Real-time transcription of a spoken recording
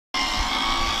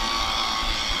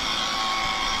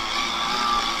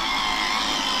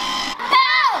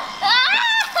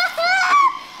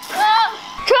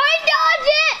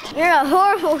a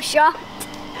horrible shot.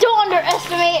 Don't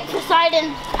underestimate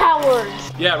Poseidon's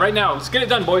powers. Yeah, right now. Let's get it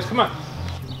done, boys. Come on.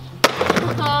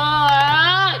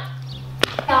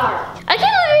 I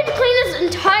can't believe you clean this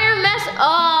entire mess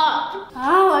up.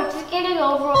 Oh, I'm just getting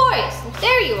over. Boys,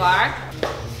 there you are.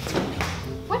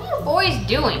 What are you boys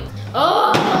doing?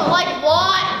 Oh, like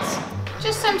what?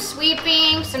 Just some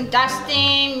sweeping, some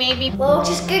dusting, maybe. Well,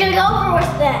 just get it over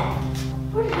with then.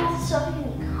 Where did all this stuff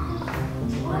even come?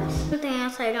 What? Something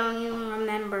else I don't even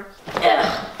remember.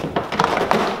 Ugh.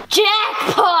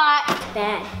 Jackpot!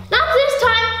 Bad. Not this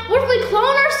time. What if we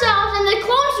clone ourselves and the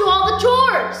clones do all the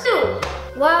chores?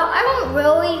 Well, I don't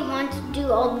really want to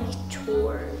do all these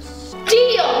chores.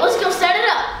 Deal! Let's go set it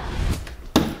up.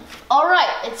 All right,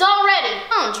 it's all ready.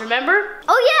 Clones, remember?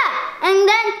 Oh yeah, and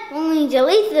then when we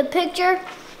delete the picture,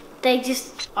 they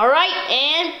just... All right,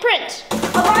 and print.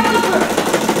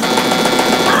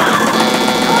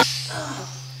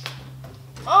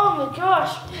 Oh my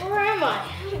gosh, where am I?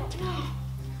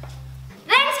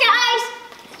 Thanks, guys!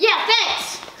 Yeah,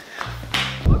 thanks.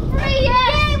 We're free,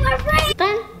 yes! Yay, we're free!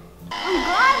 Ben, I'm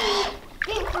glad we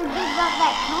didn't forget about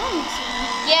that cone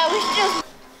scene. Yeah, we should just...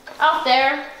 Out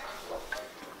there.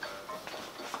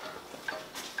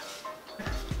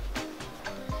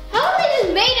 How have they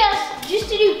just made us just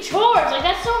to do chores? Like,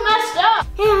 that's so messed up.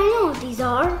 Yeah, I know what these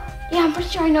are. Yeah, I'm pretty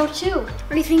sure I know too. What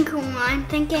do you think I'm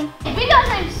thinking? Because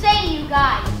I'm saying, you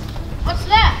guys. What's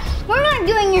that? We're not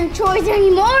doing your chores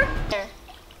anymore.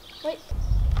 Wait.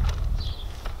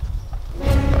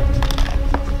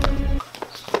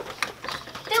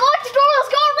 They locked the door. Let's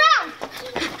go around.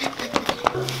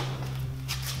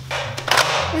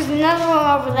 There's another one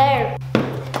over there.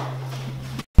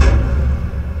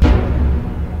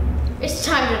 It's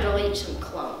time to delete some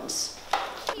clones.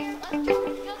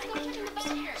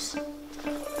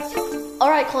 All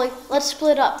right, Chloe, let's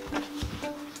split up.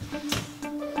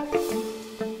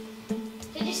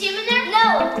 Did you see him in there?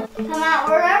 No. Come out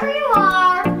wherever you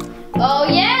are. Oh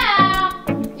yeah,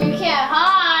 you can't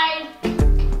hide.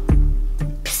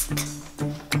 Psst.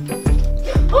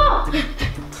 Oh,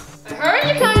 I heard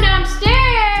you come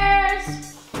downstairs.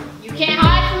 You can't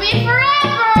hide from me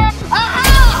forever. Aha!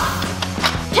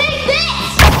 Take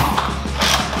this!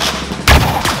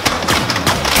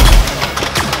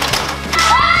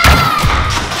 Ah!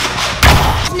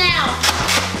 Now.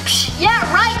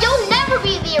 Yeah, right. You'll never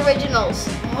be the originals.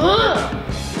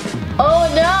 Oh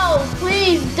no,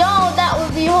 please don't. That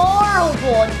would be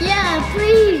horrible. Yeah,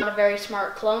 please. Not a very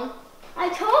smart clone. I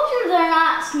told you they're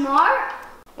not smart.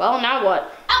 Well, now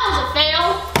what? That was a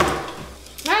fail.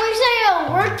 Remember you said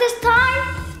it'll work this time?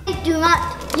 Do not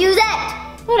use it.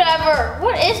 Whatever.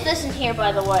 What is this in here,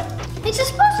 by the way? It's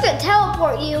just supposed to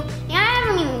teleport you. Yeah, I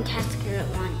haven't even tested it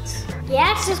once.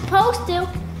 Yeah, it's supposed to.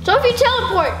 So if you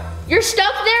teleport, you're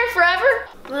stuck there forever?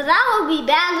 Well, that would be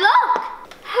bad luck.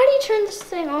 How do you turn this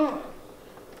thing on?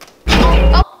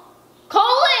 Oh,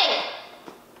 calling!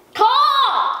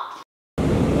 Call!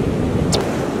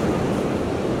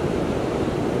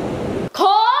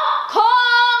 Call!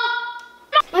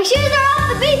 My shoes are off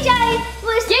the beach, Eddie.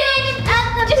 We're staying at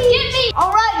the beach. Just get me.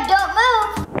 All right, don't move.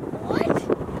 What?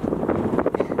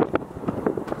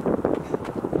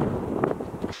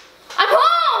 I'm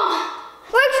home!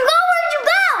 Where'd you go? Where'd you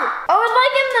go? I was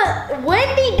like in the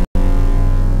windy.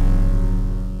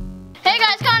 Hey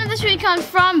guys, comment this week comes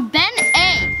from Ben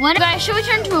A. When guys, should we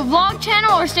turn to a vlog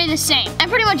channel or stay the same? And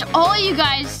pretty much all you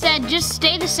guys said just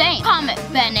stay the same. Comment,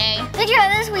 Ben A. Picture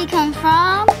of this week comes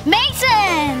from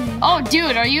Mason. Oh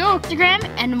dude, are you on Instagram?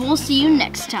 And we'll see you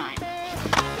next time.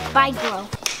 Bye, girl.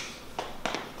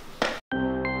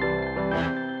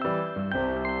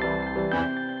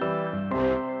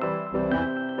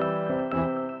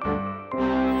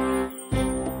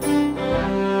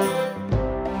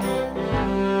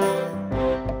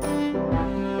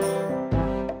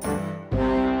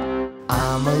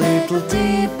 I'm a little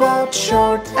teapot,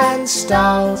 short and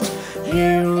stout.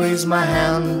 Here is my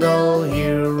handle,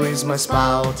 here is my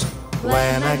spout.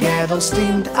 When I get all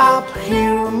steamed up,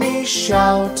 hear me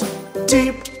shout.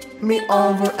 Tip me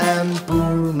over and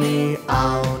pour me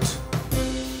out.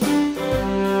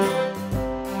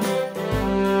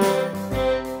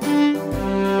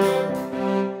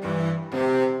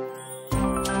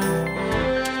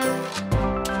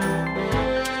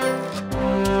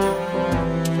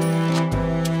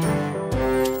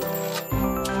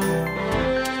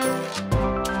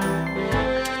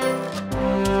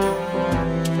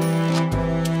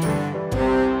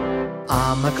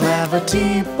 I'm a clever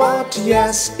teapot,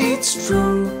 yes, it's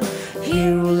true.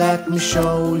 Here, let me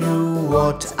show you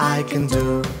what I can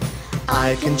do.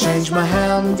 I can change my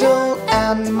handle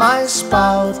and my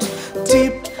spout.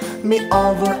 Tip me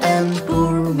over and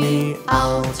pour me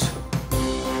out.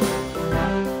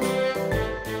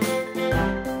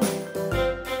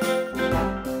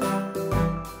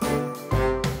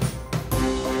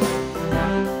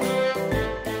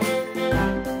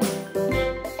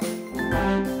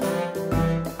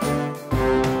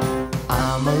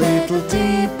 I'm a little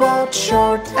teapot,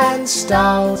 short and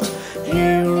stout.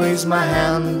 Here is my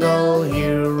handle,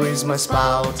 here is my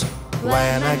spout.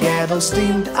 When I get all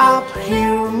steamed up,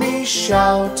 hear me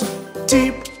shout.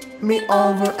 Tip me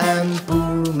over and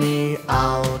pour me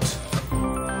out.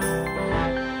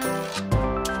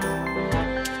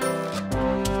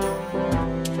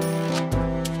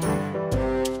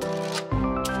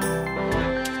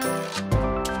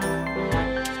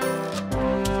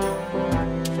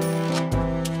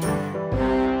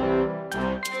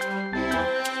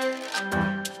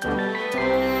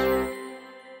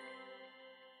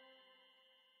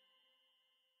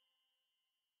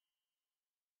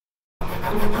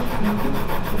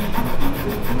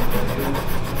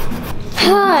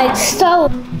 Hi,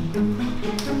 stop.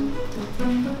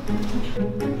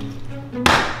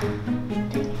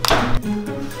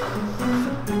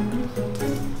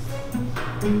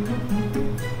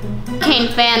 Cane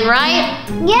fan, right?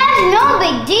 Yes, no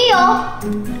big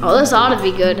deal. Oh, this ought to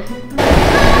be good.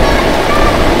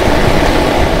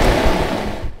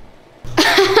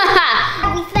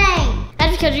 Everything.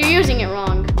 That's because you're using it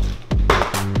wrong.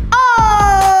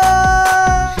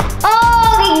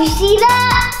 Oh, did you see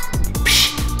that?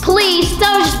 Please,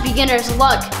 that was just beginner's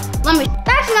luck. Let me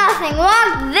That's nothing.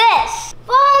 Watch this.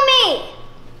 Follow me.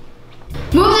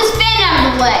 move this fan out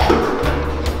of the way.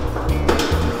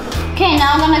 Okay,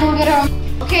 now I'm gonna go get her.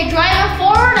 Okay, drive her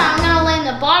forward. I'm gonna land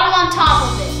the bottom on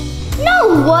top of it.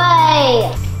 No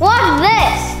way. Watch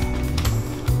this.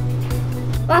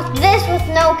 Watch this with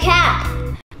no cap.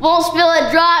 Won't spill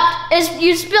it dropped.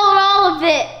 You spilled all of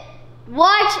it.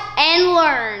 Watch and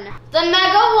learn. The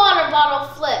mega water bottle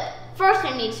flip. First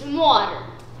I need some water.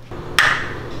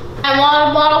 And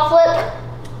water bottle flip.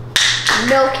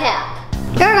 No cap.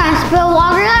 You're gonna spill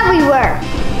water everywhere.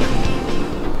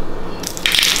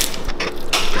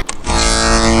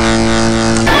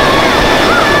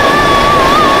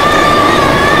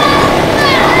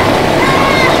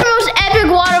 Most epic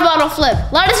water bottle flip.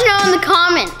 Let us know in the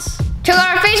comments. Check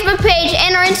out our Facebook page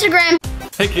and our Instagram.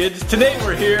 Hey kids, today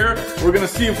we're here. We're gonna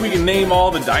see if we can name all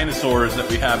the dinosaurs that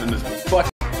we have in this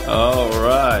bucket. All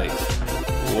right.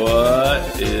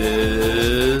 What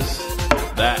is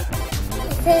that?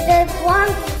 This is a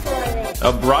brontosaurus.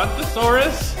 A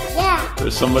brontosaurus? Yeah.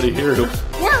 There's somebody here who.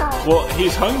 No. Well,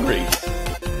 he's hungry.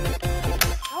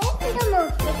 I'll feed him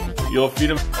a cookie. You'll feed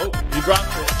him. Oh, he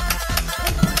dropped it.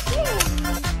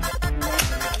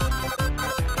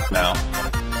 Now.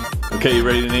 Okay, you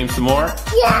ready to name some more?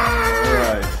 Yeah. All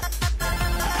right.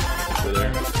 Over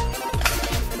there.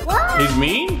 What? He's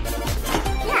mean?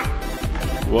 Yeah.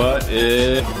 What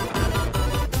is?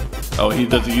 Oh,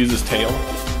 does he use his tail?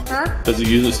 Huh? Does he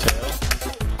use his tail?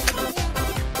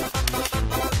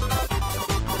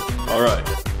 All right.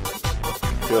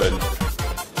 Good.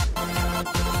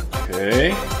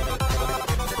 Okay.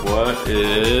 What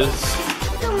is?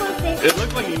 It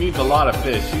looks like he needs a lot of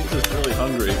fish. He's just really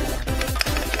hungry.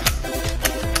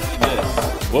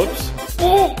 Yes. Whoops.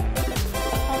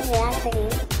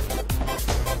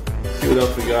 See what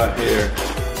else we got here.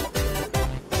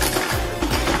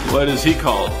 What is he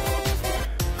called?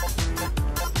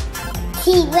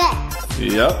 T-Rex.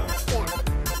 Yep. Yeah.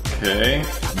 Okay.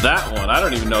 That one, I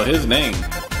don't even know his name.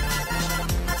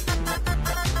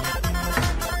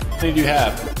 How many do you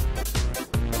have?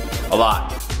 A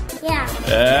lot. Yeah.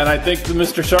 And I think the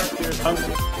Mr. Shark here is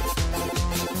hungry.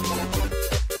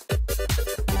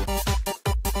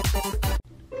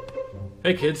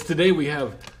 Hey kids, today we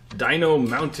have Dino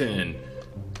Mountain.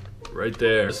 Right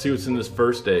there. Let's see what's in this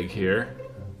first egg here.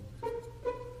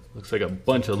 Looks like a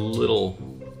bunch of little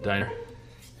dino.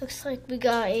 Looks like we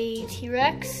got a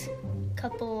T-Rex,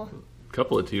 couple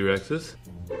Couple of T-Rexes.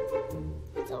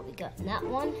 That's all we got in that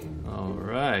one. All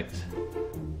right.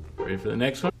 Ready for the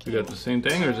next one? We got the same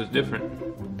thing, or is it different?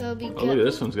 It'll be Oh, look at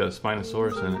this one's got a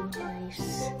Spinosaurus in it.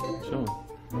 Nice. Show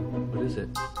 'em. What is it?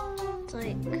 It's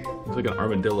like, It's like an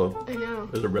armadillo. I know.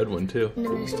 There's a red one too.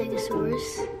 Another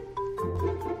Stegosaurus.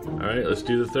 All right, let's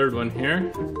do the third one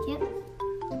here. Yep.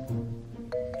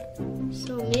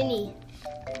 So many.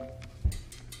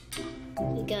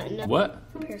 We got another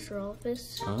What?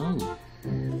 Parasaurolophus. Oh,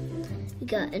 We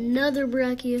got another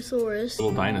Brachiosaurus.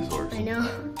 little dinosaurs. I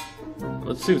know.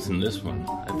 Let's see what's in this one.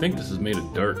 I think this is made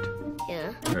of dirt.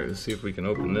 Yeah. All right, let's see if we can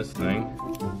open this thing.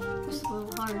 It's a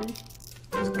little hard.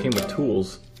 This came with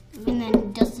tools. And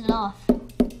then dust it off.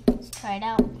 Try it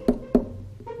out.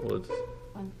 Well,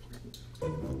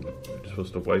 you're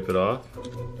supposed to wipe it off.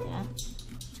 Yeah.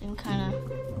 And kind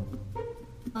of.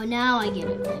 Oh, now I get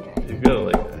it really dry. You gotta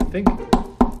like, I think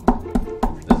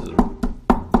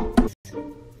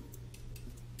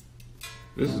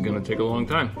this is gonna take a long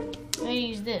time. I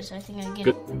use this. I think I get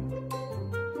Good. it.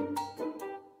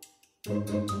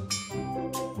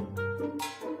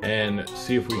 And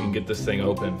see if we can get this thing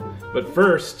open. But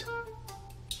first,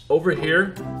 over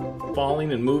here,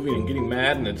 falling and moving and getting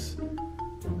mad, and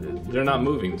they're not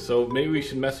moving. So maybe we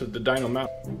should mess with the Dino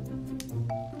Mountain.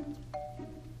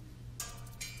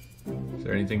 Is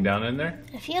there anything down in there?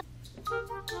 I feel.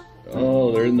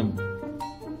 Oh, they're in the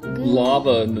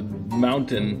lava in the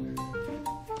mountain.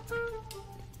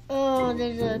 Oh,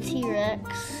 there's a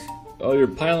T-Rex. Oh, you're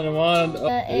piling them on.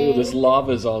 Oh, ew, this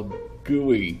lava is all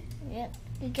gooey. Yep.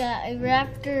 We got a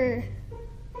raptor.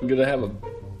 We're gonna have a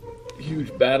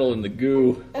huge battle in the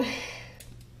goo.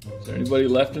 Is there anybody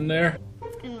left in there?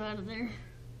 Let's get him out of there.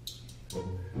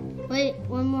 Wait,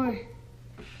 one more.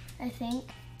 I think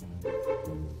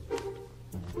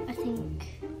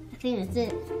that's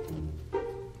it.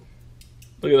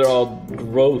 Look at they're all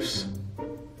gross.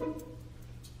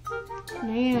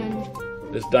 Man,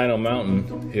 This Dino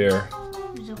Mountain here.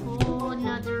 there's a whole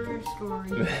nother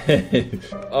story.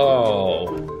 Oh.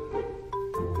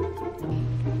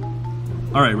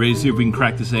 All right, ready to see if we can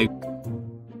crack this egg.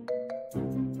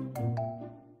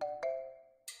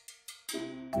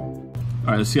 All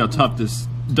right, let's see how tough this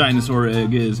dinosaur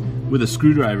egg is with a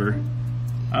screwdriver.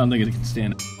 I don't think it can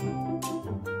stand it.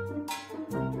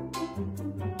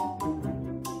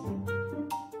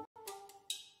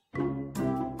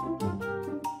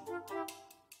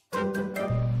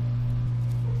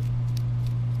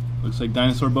 Looks like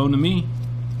dinosaur bone to me.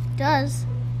 Does.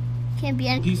 Can't be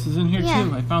any. Pieces in here Yeah.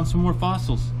 too. I found some more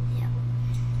fossils.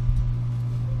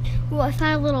 Oh, I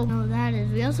found a little. Oh, that is.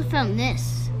 We also found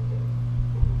this.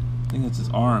 I think that's his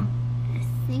arm. I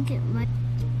think it might.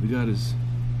 We got his.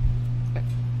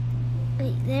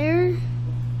 Right there.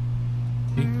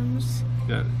 Okay. Arms.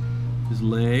 Got his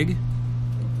leg.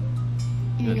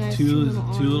 And we Got got two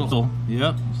arms. little.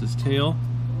 Yep. There's his tail.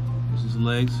 There's his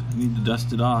legs. I need to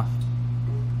dust it off.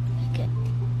 Okay.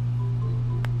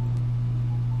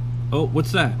 Oh,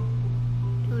 what's that?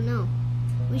 Oh no.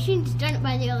 We should have just done it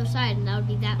by the other side, and that would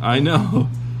be that. I know.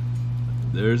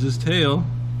 There's his tail.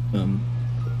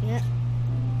 Yeah.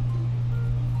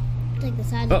 Like the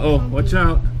side. Uh oh, watch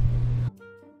out.